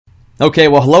Okay,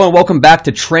 well, hello and welcome back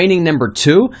to training number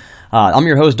 2. I'm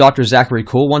your host, Dr. Zachary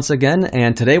Cool, once again,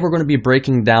 and today we're going to be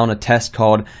breaking down a test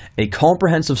called a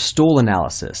comprehensive stool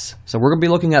analysis. So we're going to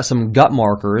be looking at some gut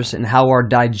markers and how our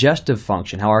digestive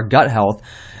function, how our gut health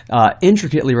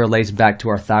intricately relates back to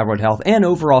our thyroid health and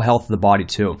overall health of the body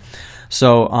too.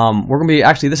 So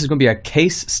this is going to be a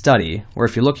case study where,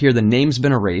 if you look here, the name's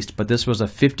been erased, but this was a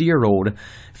 50-year-old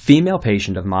female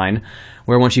patient of mine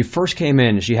where when she first came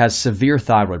in, she has severe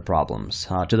thyroid problems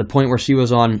to the point where she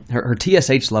was on, her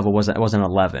TSH level was an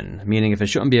 11, meaning if it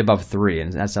shouldn't be above 3,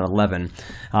 and that's at 11,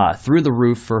 through the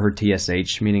roof for her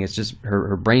TSH, meaning it's just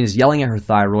her brain is yelling at her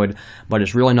thyroid, but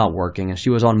it's really not working, and she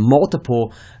was on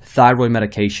multiple thyroid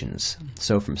medications.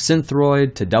 So from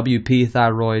Synthroid to WP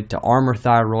thyroid to Armour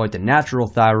thyroid to natural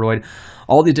thyroid,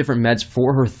 all these different meds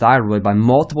for her thyroid by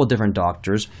multiple different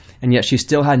doctors, and yet she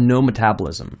still had no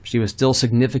metabolism. She was still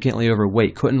significantly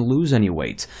overweight, couldn't lose any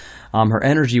weight. Her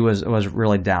energy was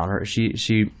really down.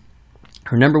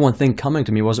 Her number one thing coming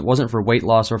to me wasn't for weight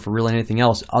loss or for really anything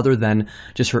else other than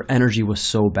just her energy was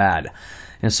so bad.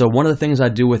 And so one of the things I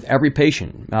do with every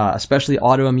patient, especially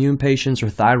autoimmune patients or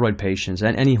thyroid patients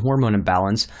and any hormone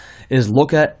imbalance, is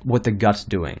look at what the gut's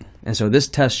doing. And so this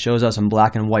test shows us in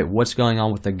black and white what's going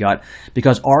on with the gut,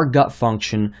 because our gut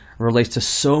function relates to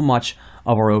so much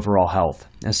of our overall health.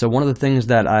 And so one of the things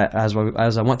that as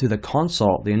I went through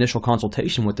the initial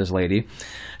consultation with this lady,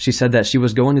 she said that she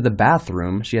was going to the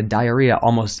bathroom. She had diarrhea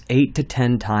almost 8 to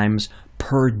 10 times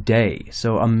per day.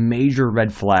 So a major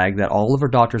red flag that all of her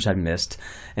doctors had missed.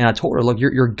 And I told her, look,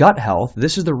 your gut health,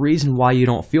 this is the reason why you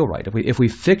don't feel right. If we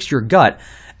fix your gut,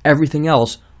 everything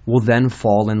else will then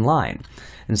fall in line.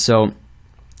 And so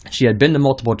she had been to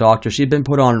multiple doctors. She had been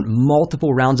put on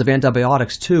multiple rounds of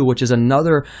antibiotics too, which is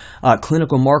another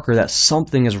clinical marker that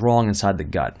something is wrong inside the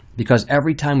gut. Because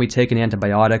every time we take an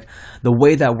antibiotic, the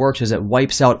way that works is it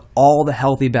wipes out all the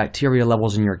healthy bacteria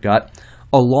levels in your gut,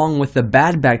 along with the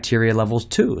bad bacteria levels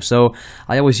too. So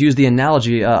I always use the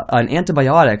analogy, an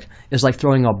antibiotic is like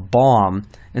throwing a bomb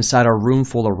inside a room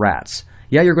full of rats.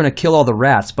 Yeah, you're going to kill all the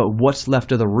rats, but what's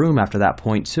left of the room after that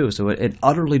point too? So it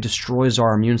utterly destroys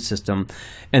our immune system.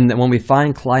 And then when we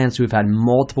find clients who have had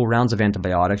multiple rounds of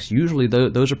antibiotics, usually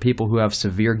those are people who have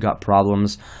severe gut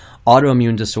problems,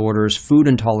 autoimmune disorders, food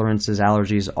intolerances,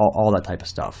 allergies, all that type of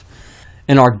stuff.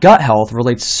 And our gut health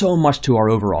relates so much to our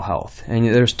overall health. And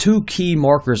there's 2 key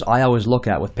markers I always look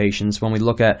at with patients when we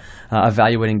look at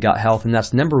evaluating gut health, and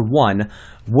that's number 1,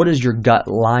 what is your gut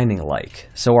lining like?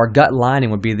 So our gut lining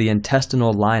would be the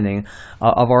intestinal lining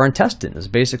of our intestines.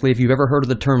 Basically, if you've ever heard of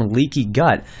the term leaky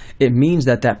gut, it means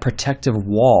that protective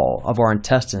wall of our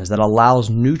intestines that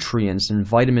allows nutrients and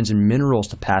vitamins and minerals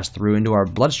to pass through into our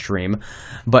bloodstream,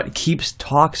 but keeps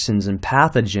toxins and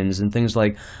pathogens and things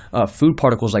like food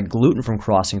particles like gluten from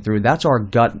crossing through. That's our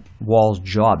gut wall's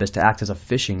job, is to act as a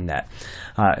fishing net,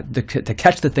 to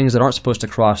catch the things that aren't supposed to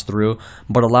cross through,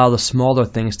 but allow the smaller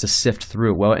things to sift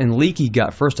through. Well, in leaky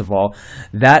gut, first of all,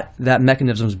 that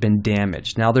mechanism's been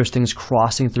damaged. Now there's things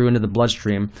crossing through into the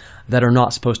bloodstream that are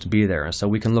not supposed to be there. And so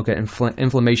we can look at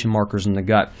inflammation markers in the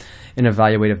gut and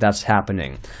evaluate if that's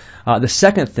happening. The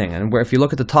second thing, and if you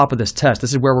look at the top of this test,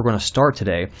 this is where we're going to start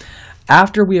today.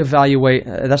 After we evaluate,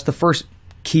 that's the first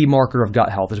key marker of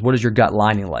gut health, is what is your gut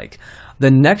lining like.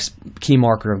 The next key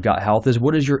marker of gut health is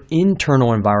what is your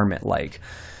internal environment like.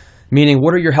 Meaning,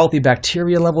 what are your healthy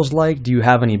bacteria levels like? Do you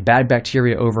have any bad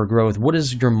bacteria overgrowth?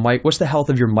 What's the health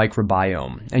of your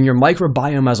microbiome? And your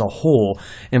microbiome as a whole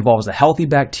involves the healthy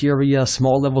bacteria,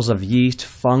 small levels of yeast,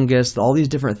 fungus, all these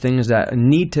different things that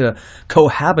need to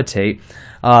cohabitate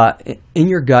in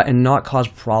your gut and not cause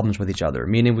problems with each other.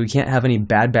 Meaning, we can't have any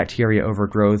bad bacteria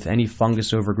overgrowth, any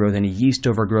fungus overgrowth, any yeast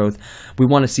overgrowth. We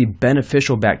want to see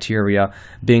beneficial bacteria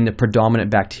being the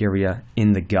predominant bacteria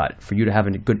in the gut for you to have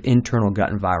a good internal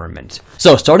gut environment.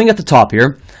 So starting at the top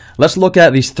here, let's look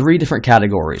at these 3 different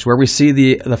categories where we see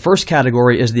the first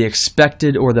category is the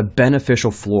expected or the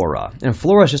beneficial flora. And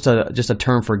flora is just a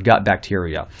term for gut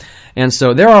bacteria. And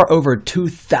so there are over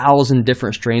 2,000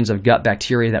 different strains of gut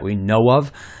bacteria that we know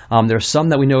of. There's some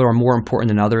that we know are more important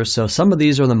than others. So some of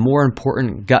these are the more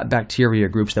important gut bacteria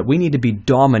groups that we need to be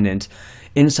dominant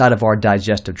inside of our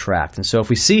digestive tract. And so if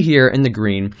we see here in the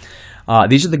green,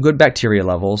 these are the good bacteria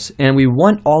levels, and we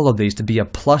want all of these to be a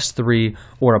 +3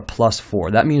 or a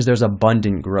 +4. That means there's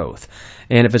abundant growth.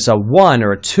 And if it's a 1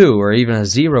 or a 2 or even a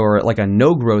 0 or like a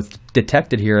no growth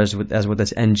detected here as what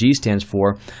this NG stands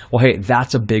for, well, hey,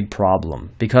 that's a big problem,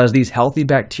 because these healthy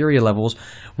bacteria levels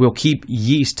will keep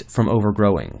yeast from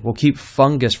overgrowing. We'll keep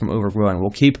fungus from overgrowing. We'll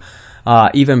keep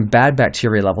even bad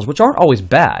bacteria levels, which aren't always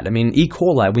bad. I mean, E.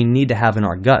 coli we need to have in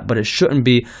our gut, but it shouldn't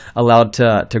be allowed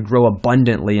to grow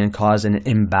abundantly and cause an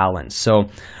imbalance. So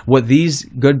what these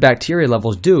good bacteria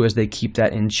levels do is they keep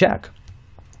that in check.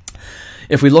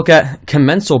 If we look at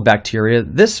commensal bacteria,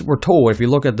 this we're told, if you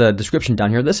look at the description down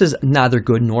here, this is neither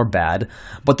good nor bad.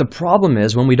 But the problem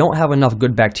is when we don't have enough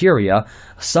good bacteria,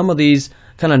 some of these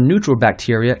kind of neutral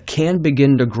bacteria can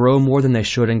begin to grow more than they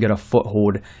should and get a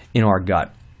foothold in our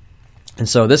gut. And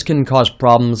so this can cause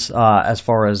problems as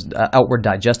far as outward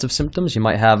digestive symptoms. You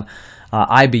might have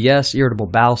IBS, irritable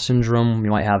bowel syndrome.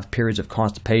 You might have periods of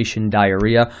constipation,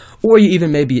 diarrhea, or you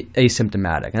even may be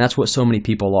asymptomatic. And that's what so many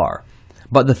people are.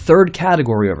 But the third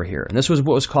category over here, and this was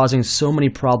what was causing so many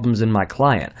problems in my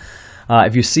client,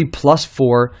 if you see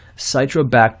 +4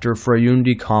 Citrobacter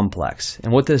fraudundi complex.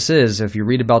 And what this is, if you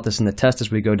read about this in the test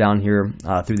as we go down here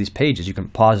through these pages, you can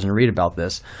pause and read about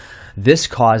this. This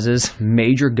causes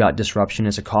major gut disruption.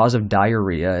 It's a cause of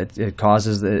diarrhea. It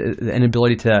causes the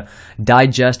inability to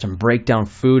digest and break down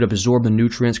food, absorb the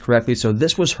nutrients correctly. So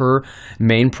this was her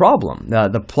main problem,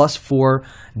 the +4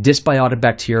 dysbiotic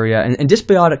bacteria. And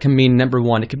dysbiotic can mean, number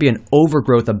one, it could be an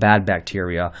overgrowth of bad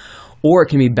bacteria, or it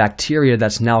can be bacteria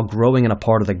that's now growing in a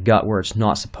part of the gut where it's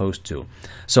not supposed to.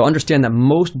 So understand that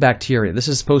most bacteria, this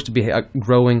is supposed to be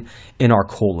growing in our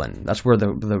colon. That's where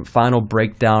the final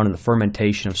breakdown and the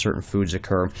fermentation of certain foods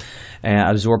occur, and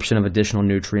absorption of additional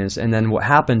nutrients. And then what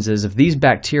happens is if these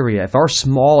bacteria, if our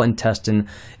small intestine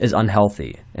is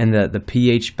unhealthy and the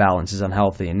pH balance is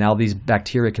unhealthy, and now these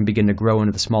bacteria can begin to grow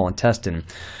into the small intestine,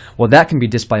 well, that can be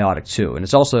dysbiotic too. And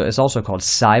it's also called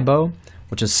SIBO,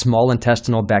 which is small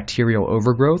intestinal bacterial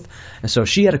overgrowth. And so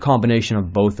she had a combination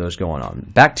of both those going on.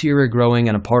 Bacteria growing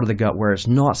in a part of the gut where it's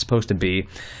not supposed to be,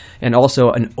 and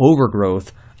also an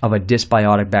overgrowth of a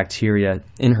dysbiotic bacteria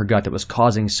in her gut that was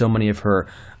causing so many of her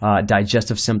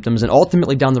digestive symptoms, and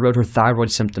ultimately down the road her thyroid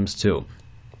symptoms too.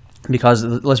 Because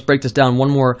let's break this down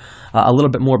a little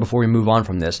bit more before we move on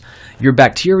from this. Your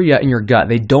bacteria in your gut,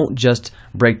 they don't just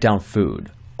break down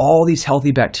food. All these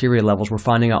healthy bacteria levels, we're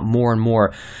finding out more and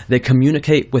more, they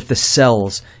communicate with the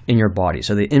cells in your body.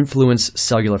 So they influence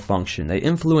cellular function. They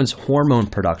influence hormone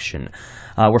production.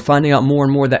 We're finding out more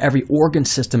and more that every organ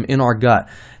system in our gut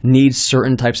needs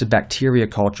certain types of bacteria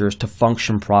cultures to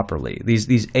function properly.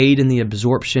 These aid in the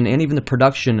absorption and even the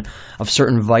production of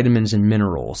certain vitamins and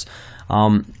minerals.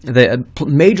 They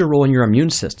major role in your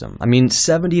immune system. I mean,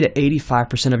 70 to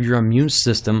 85% of your immune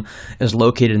system is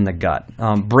located in the gut.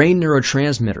 Brain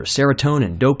neurotransmitters,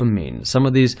 serotonin, dopamine, some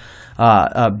of these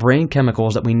brain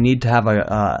chemicals that we need to have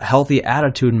a healthy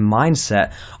attitude and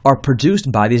mindset are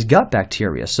produced by these gut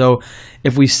bacteria. So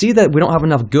if we see that we don't have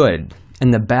enough good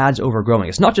and the bad's overgrowing,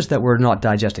 it's not just that we're not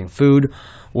digesting food,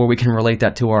 or we can relate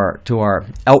that to our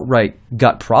outright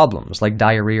gut problems like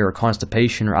diarrhea or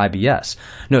constipation or IBS.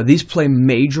 No, these play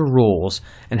major roles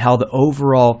in how the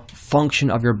overall function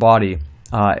of your body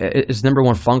is number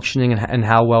one, functioning, and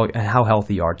how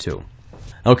healthy you are too.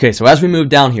 Okay, so as we move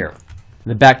down here,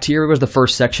 the bacteria was the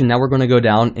first section. Now we're going to go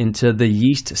down into the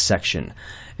yeast section.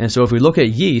 And so if we look at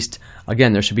yeast,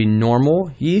 again, there should be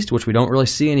normal yeast, which we don't really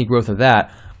see any growth of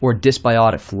that, or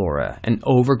dysbiotic flora, an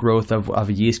overgrowth of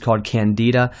a yeast called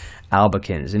Candida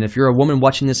albicans. And if you're a woman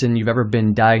watching this and you've ever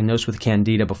been diagnosed with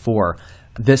Candida before,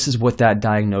 this is what that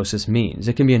diagnosis means.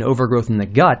 It can be an overgrowth in the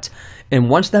gut, and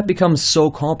once that becomes so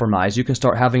compromised, you can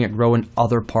start having it grow in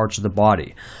other parts of the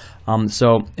body.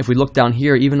 So if we look down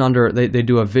here, even under, they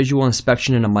do a visual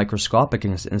inspection and a microscopic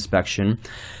inspection.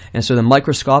 And so the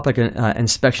microscopic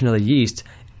inspection of the yeast,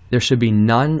 there should be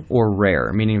none or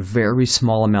rare, meaning very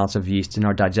small amounts of yeast in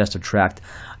our digestive tract.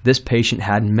 This patient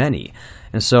had many.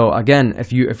 And so again,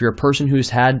 if you're a person who's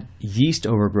had yeast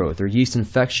overgrowth or yeast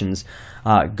infections,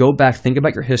 go back, think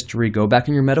about your history, go back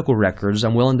in your medical records.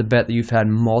 I'm willing to bet that you've had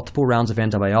multiple rounds of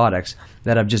antibiotics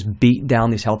that have just beat down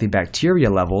these healthy bacteria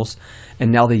levels,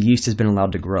 and now the yeast has been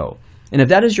allowed to grow. And if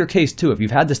that is your case too, if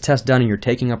you've had this test done and you're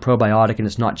taking a probiotic and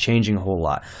it's not changing a whole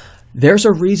lot, there's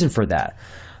a reason for that.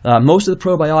 Most of the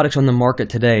probiotics on the market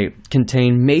today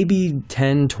contain maybe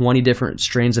 10, 20 different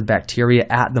strains of bacteria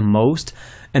at the most,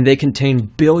 and they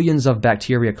contain billions of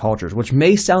bacteria cultures, which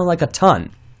may sound like a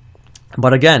ton.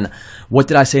 But again, what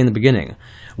did I say in the beginning?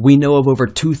 We know of over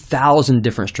 2,000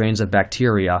 different strains of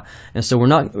bacteria, and so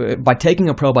by taking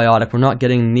a probiotic, we're not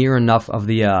getting near enough of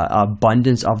the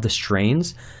abundance of the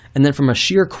strains. And then from a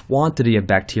sheer quantity of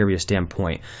bacteria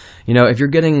standpoint, if you're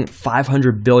getting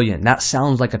 500 billion, that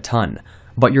sounds like a ton.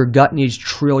 But your gut needs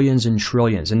trillions and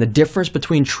trillions. And the difference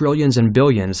between trillions and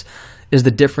billions is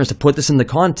the difference. To put this into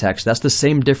context, that's the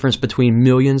same difference between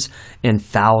millions and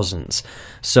thousands.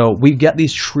 So we get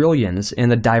these trillions in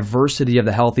the diversity of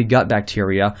the healthy gut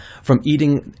bacteria from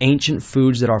eating ancient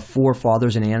foods that our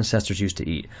forefathers and ancestors used to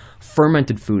eat.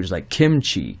 Fermented foods like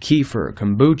kimchi, kefir,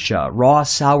 kombucha, raw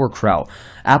sauerkraut,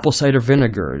 apple cider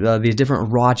vinegar, these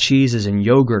different raw cheeses and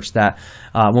yogurts that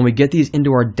when we get these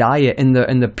into our diet in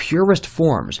the purest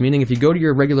forms, meaning if you go to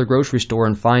your regular grocery store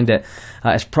and find it,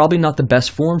 it's probably not the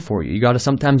best form for you. You got to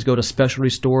sometimes go to specialty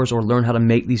stores or learn how to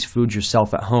make these foods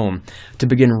yourself at home to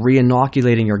begin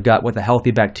re-inoculating your gut with a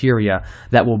healthy bacteria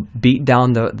that will beat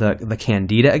down the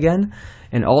candida again,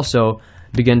 and also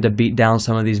begin to beat down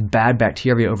some of these bad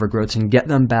bacteria overgrowths and get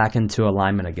them back into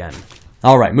alignment again.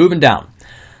 All right, moving down.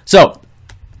 So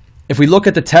if we look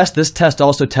at the test, this test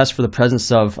also tests for the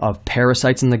presence of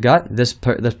parasites in the gut. This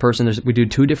person, we do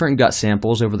 2 different gut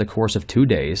samples over the course of 2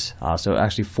 days. So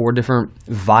actually 4 different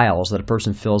vials that a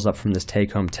person fills up from this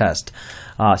take-home test.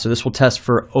 So this will test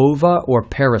for ova or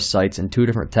parasites in 2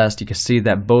 different tests. You can see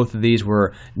that both of these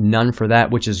were none for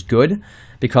that, which is good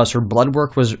because her blood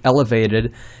work was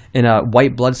elevated in a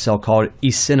white blood cell called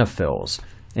eosinophils.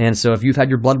 And so if you've had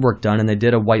your blood work done and they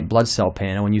did a white blood cell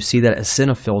panel and you see that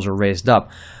eosinophils are raised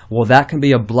up, well, that can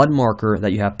be a blood marker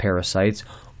that you have parasites,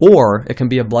 or it can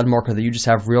be a blood marker that you just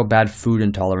have real bad food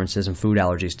intolerances and food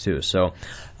allergies too. So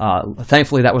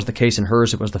thankfully that was the case in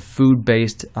hers. It was the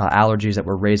food-based allergies that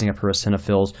were raising up her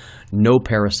eosinophils, no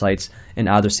parasites in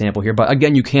either sample here. But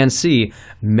again, you can see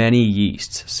many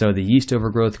yeasts. So the yeast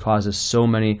overgrowth causes so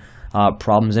many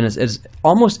problems, and it's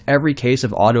almost every case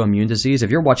of autoimmune disease. If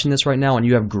you're watching this right now and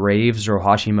you have Graves' or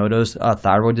Hashimoto's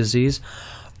thyroid disease,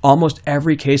 almost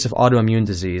every case of autoimmune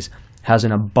disease has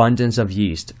an abundance of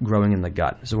yeast growing in the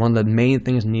gut. So one of the main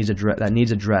things that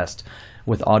needs addressed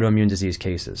with autoimmune disease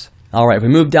cases. All right, if we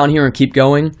move down here and keep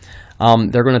going,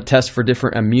 they're going to test for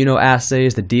different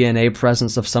immunoassays, the DNA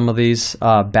presence of some of these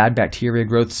bad bacteria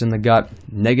growths in the gut,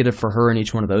 negative for her in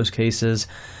each one of those cases.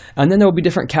 And then there will be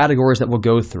different categories that we'll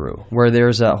go through, where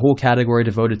there's a whole category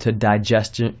devoted to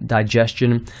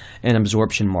digestion and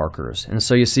absorption markers. And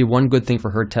so you see one good thing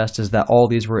for her test is that all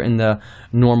these were in the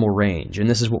normal range, and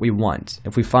this is what we want.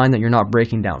 If we find that you're not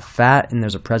breaking down fat and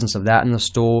there's a presence of that in the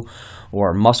stool,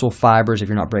 or muscle fibers, if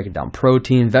you're not breaking down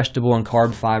protein, vegetable and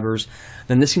carb fibers,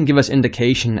 then this can give us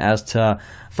indication as to,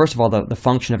 first of all, the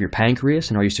function of your pancreas,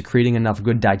 and are you secreting enough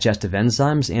good digestive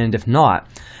enzymes, and if not,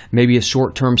 maybe a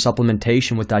short-term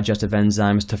supplementation with digestive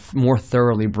enzymes to more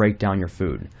thoroughly break down your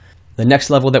food. The next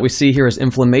level that we see here is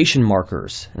inflammation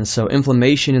markers. And so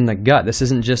inflammation in the gut, this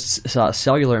isn't just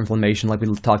cellular inflammation like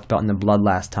we talked about in the blood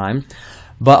last time,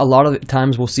 but a lot of the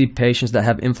times we'll see patients that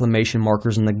have inflammation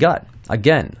markers in the gut.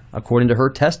 Again, according to her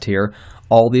test here,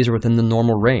 all these are within the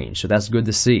normal range, so that's good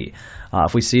to see.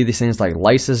 If we see these things like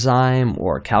lysozyme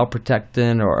or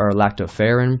calprotectin or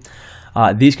lactoferrin,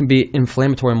 these can be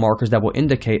inflammatory markers that will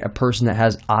indicate a person that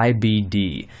has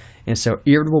IBD. And so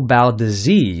irritable bowel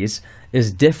disease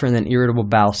is different than irritable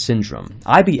bowel syndrome.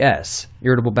 IBS,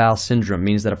 irritable bowel syndrome,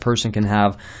 means that a person can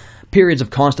have periods of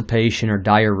constipation or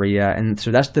diarrhea, and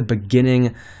so that's the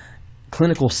beginning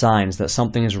clinical signs that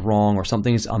something is wrong or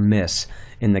something is amiss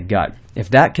in the gut. If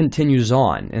that continues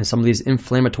on and some of these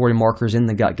inflammatory markers in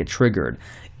the gut get triggered,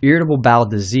 irritable bowel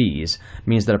disease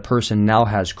means that a person now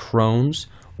has Crohn's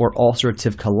or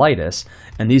ulcerative colitis,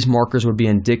 and these markers would be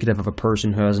indicative of a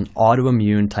person who has an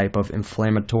autoimmune type of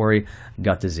inflammatory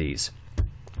gut disease.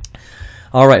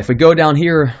 All right, if we go down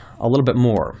here a little bit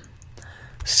more,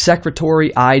 Secretory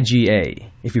Iga.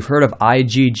 If you've heard of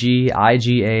IgG,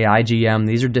 IgA, IgM,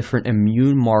 these are different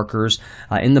immune markers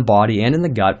in the body and in the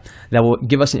gut that will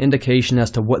give us an indication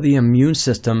as to what the immune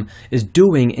system is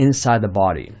doing inside the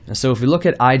body. And so if we look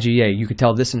at IgA, you could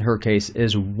tell this in her case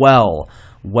is well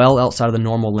outside of the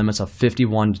normal limits of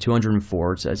 51 to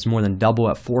 204. It's more than double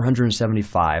at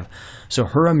 475. So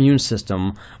her immune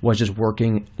system was just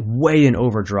working way in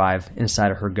overdrive inside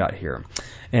of her gut here.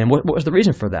 And what was the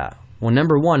reason for that? Well,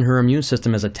 number one, her immune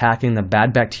system is attacking the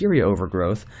bad bacteria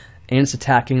overgrowth, and it's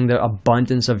attacking the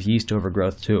abundance of yeast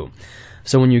overgrowth too.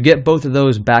 So when you get both of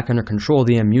those back under control,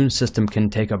 the immune system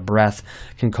can take a breath,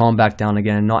 can calm back down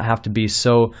again, and not have to be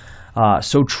so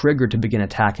triggered to begin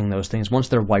attacking those things once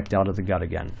they're wiped out of the gut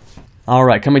again. All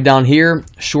right, coming down here,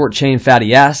 short-chain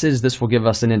fatty acids. This will give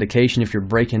us an indication if you're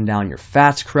breaking down your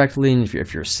fats correctly, and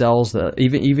if your cells,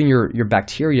 even your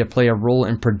bacteria play a role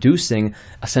in producing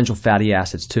essential fatty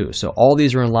acids too. So all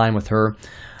these are in line with her.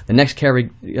 The next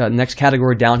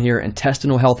category down here,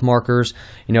 intestinal health markers.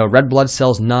 You know, red blood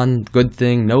cells, none, good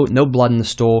thing. No blood in the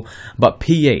stool, but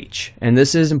pH. And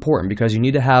this is important because you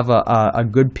need to have a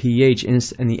good pH in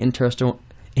the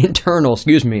internal,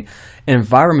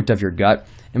 environment of your gut.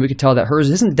 And we can tell that hers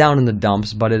isn't down in the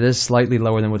dumps, but it is slightly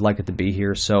lower than we'd like it to be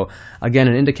here. So again,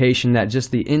 an indication that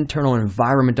just the internal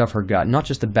environment of her gut, not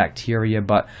just the bacteria,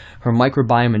 but her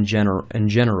microbiome in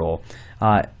general,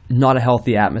 not a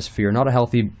healthy atmosphere, not a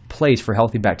healthy place for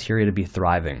healthy bacteria to be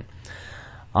thriving.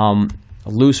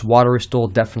 Loose, watery stool,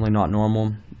 definitely not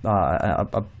normal.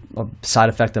 A side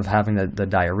effect of having the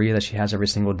diarrhea that she has every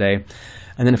single day.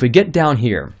 And then if we get down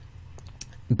here,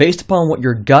 based upon what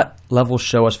your gut levels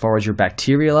show as far as your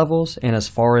bacteria levels and as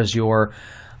far as your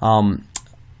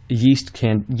yeast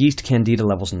candida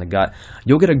levels in the gut,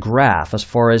 you'll get a graph as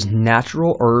far as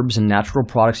natural herbs and natural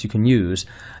products you can use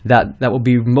that will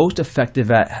be most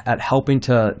effective at helping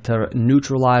to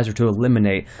neutralize or to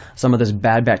eliminate some of this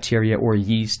bad bacteria or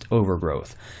yeast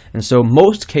overgrowth. And so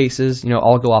most cases,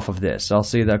 I'll go off of this. So I'll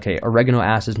see that, okay, oregano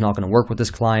acid is not going to work with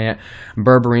this client,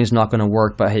 berberine is not going to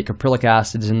work, but hey, caprylic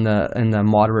acid is in the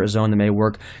moderate zone that may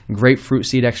work. Grapefruit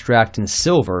seed extract and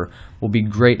silver will be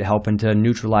great at helping to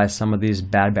neutralize some of these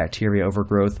bad bacteria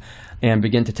overgrowth and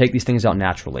begin to take these things out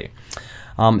naturally.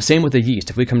 Same with the yeast.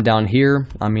 If we come down here,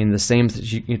 the same,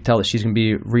 you can tell that she's going to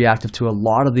be reactive to a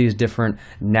lot of these different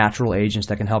natural agents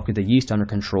that can help get the yeast under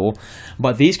control.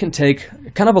 But these can take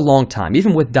kind of a long time.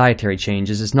 Even with dietary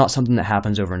changes, it's not something that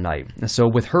happens overnight. And so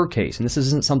with her case, and this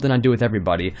isn't something I do with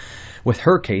everybody, with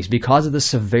her case, because of the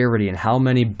severity and how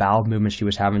many bowel movements she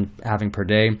was having per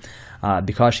day,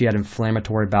 because she had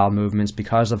inflammatory bowel movements,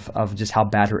 because of just how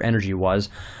bad her energy was,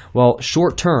 well,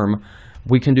 short term,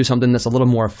 we can do something that's a little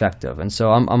more effective. And so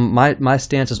my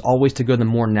stance is always to go the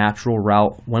more natural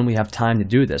route when we have time to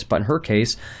do this. But in her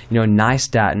case,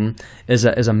 nystatin is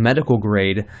a medical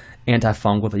grade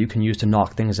antifungal that you can use to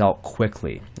knock things out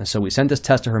quickly. And so we sent this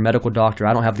test to her medical doctor.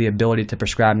 I don't have the ability to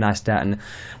prescribe nystatin.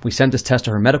 We sent this test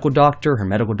to her medical doctor. Her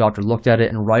medical doctor looked at it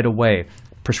and right away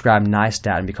prescribed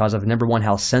nystatin because of, number one,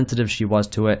 how sensitive she was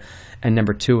to it, and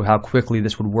number two, how quickly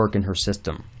this would work in her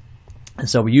system. And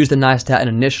so we used the nystatin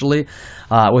initially.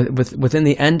 Within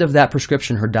the end of that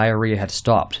prescription, her diarrhea had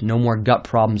stopped. No more gut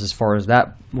problems as far as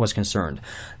that was concerned.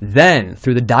 Then,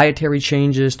 through the dietary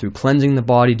changes, through cleansing the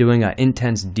body, doing an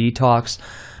intense detox,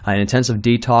 an intensive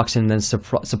detox, and then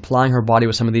supplying her body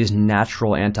with some of these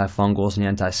natural antifungals and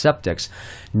antiseptics,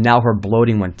 now her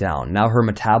bloating went down. Now her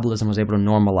metabolism was able to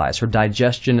normalize. Her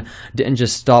digestion didn't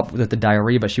just stop with the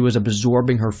diarrhea, but she was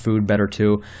absorbing her food better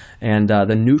too. And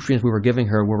the nutrients we were giving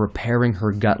her were repairing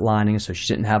her gut lining, so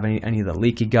she didn't have any of the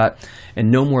leaky gut, and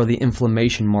no more of the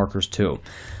inflammation markers too.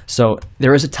 So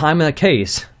there is a time in a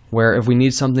case where if we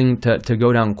need something to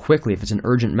go down quickly, if it's an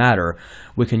urgent matter,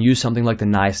 we can use something like the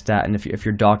nystatin. If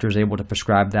your doctor is able to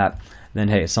prescribe that, then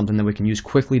hey, it's something that we can use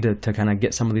quickly to kind of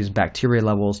get some of these bacteria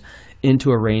levels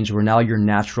into a range where now your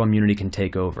natural immunity can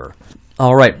take over.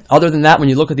 All right, other than that, when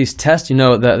you look at these tests,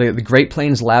 the Great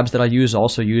Plains labs that I use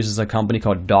also uses a company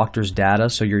called Doctor's Data.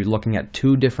 So you're looking at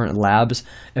 2 different labs,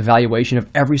 evaluation of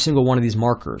every single one of these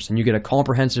markers. And you get a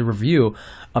comprehensive review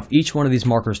of each one of these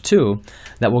markers too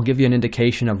that will give you an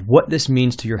indication of what this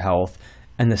means to your health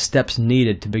and the steps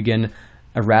needed to begin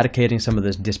eradicating some of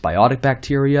this dysbiotic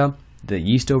bacteria, the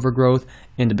yeast overgrowth,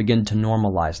 and to begin to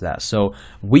normalize that. So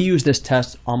we use this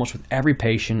test almost with every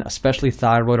patient, especially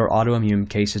thyroid or autoimmune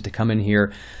cases, to come in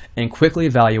here and quickly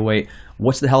evaluate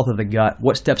what's the health of the gut,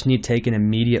 what steps need taken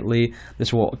immediately.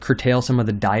 This will curtail some of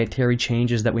the dietary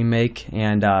changes that we make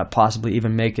and possibly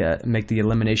even make the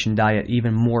elimination diet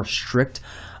even more strict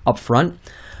up front.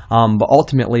 But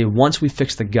ultimately, once we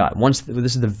fix the gut,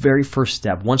 this is the very first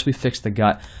step, once we fix the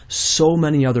gut, so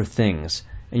many other things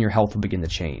and your health will begin to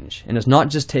change. And it's not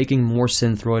just taking more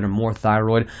Synthroid or more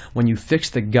thyroid. When you fix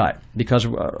the gut, because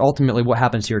ultimately what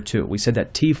happens here too, we said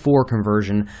that T4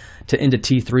 conversion into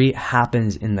T3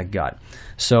 happens in the gut.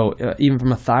 So even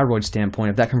from a thyroid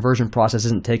standpoint, if that conversion process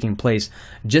isn't taking place,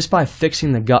 just by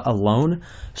fixing the gut alone,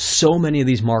 so many of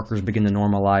these markers begin to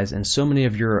normalize, and so many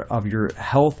of your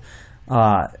health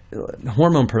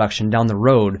hormone production down the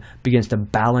road begins to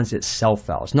balance itself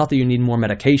out. It's not that you need more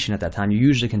medication at that time. You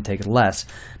usually can take less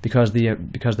because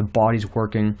the body's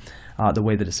working the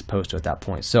way that it's supposed to at that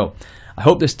point. So I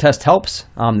hope this test helps.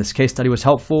 This case study was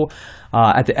helpful.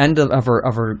 At the end of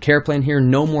her care plan here,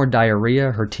 no more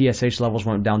diarrhea. Her TSH levels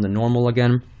went down to normal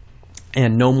again.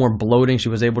 And no more bloating. She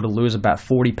was able to lose about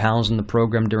 40 pounds in the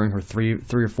program during her three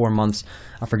or 4 months.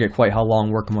 I forget quite how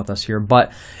long working with us here.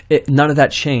 But none of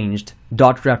that changed.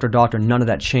 Doctor after doctor, none of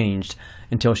that changed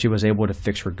until she was able to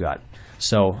fix her gut.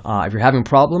 So if you're having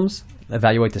problems,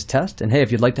 evaluate this test. And hey, if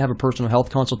you'd like to have a personal health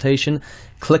consultation,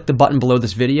 click the button below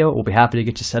this video. We'll be happy to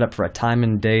get you set up for a time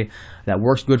and day that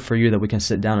works good for you, that we can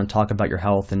sit down and talk about your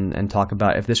health and talk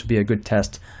about if this would be a good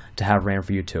test to have ran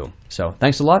for you too. So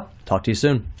thanks a lot. Talk to you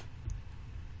soon.